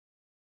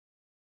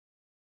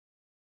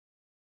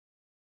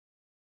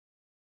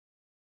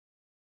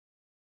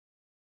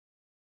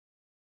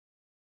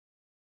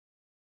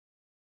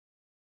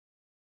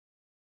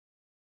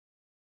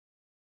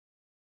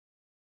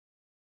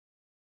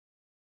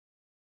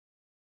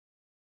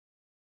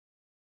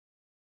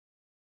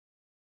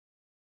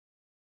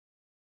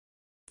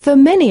For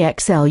many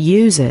Excel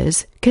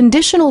users,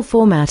 conditional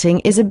formatting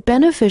is a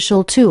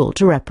beneficial tool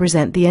to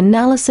represent the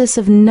analysis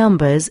of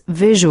numbers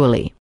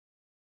visually.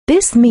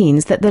 This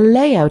means that the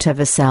layout of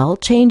a cell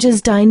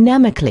changes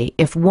dynamically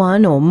if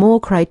one or more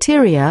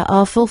criteria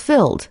are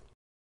fulfilled.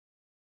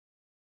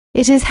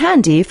 It is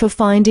handy for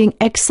finding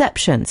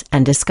exceptions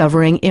and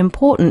discovering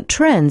important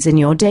trends in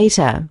your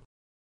data.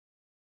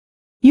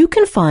 You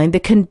can find the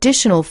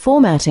Conditional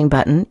Formatting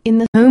button in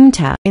the Home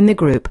tab in the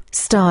group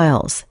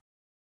Styles.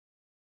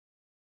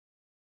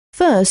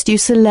 First, you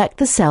select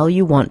the cell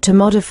you want to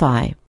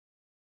modify.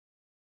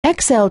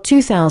 Excel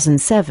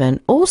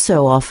 2007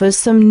 also offers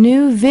some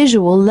new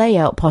visual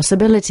layout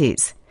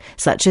possibilities,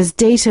 such as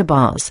data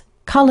bars,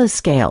 color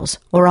scales,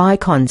 or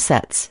icon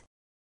sets.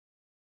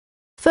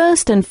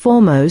 First and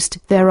foremost,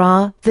 there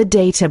are the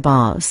data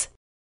bars.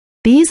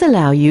 These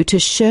allow you to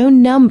show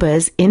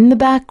numbers in the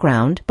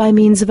background by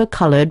means of a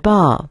colored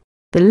bar.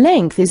 The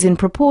length is in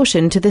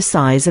proportion to the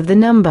size of the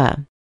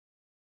number.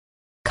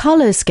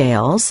 Color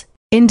scales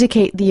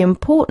indicate the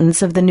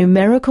importance of the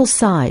numerical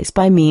size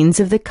by means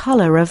of the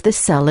color of the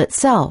cell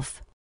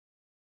itself.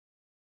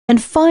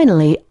 And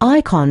finally,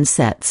 icon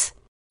sets.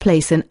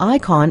 Place an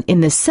icon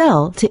in the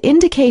cell to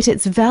indicate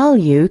its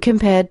value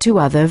compared to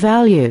other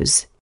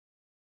values.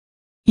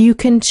 You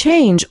can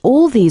change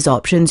all these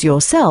options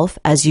yourself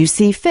as you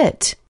see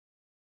fit.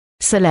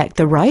 Select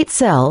the right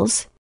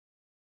cells,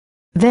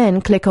 then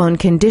click on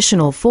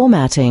Conditional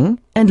Formatting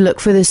and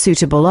look for the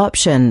suitable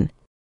option.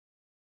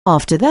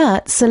 After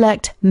that,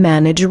 select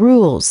Manage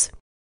Rules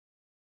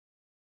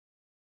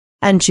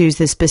and choose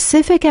the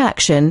specific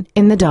action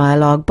in the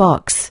dialog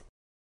box.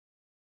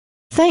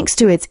 Thanks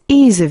to its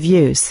ease of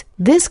use,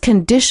 this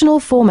conditional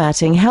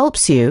formatting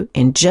helps you,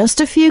 in just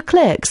a few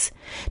clicks,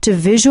 to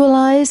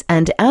visualize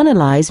and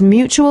analyze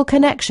mutual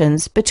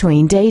connections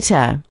between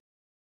data.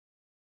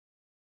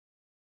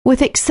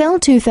 With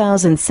Excel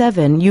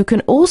 2007, you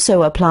can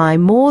also apply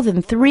more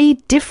than 3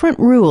 different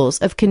rules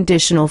of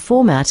conditional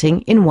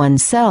formatting in one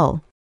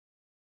cell.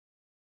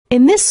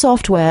 In this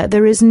software,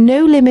 there is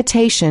no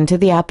limitation to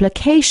the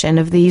application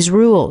of these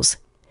rules.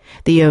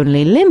 The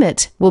only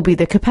limit will be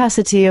the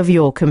capacity of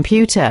your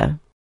computer.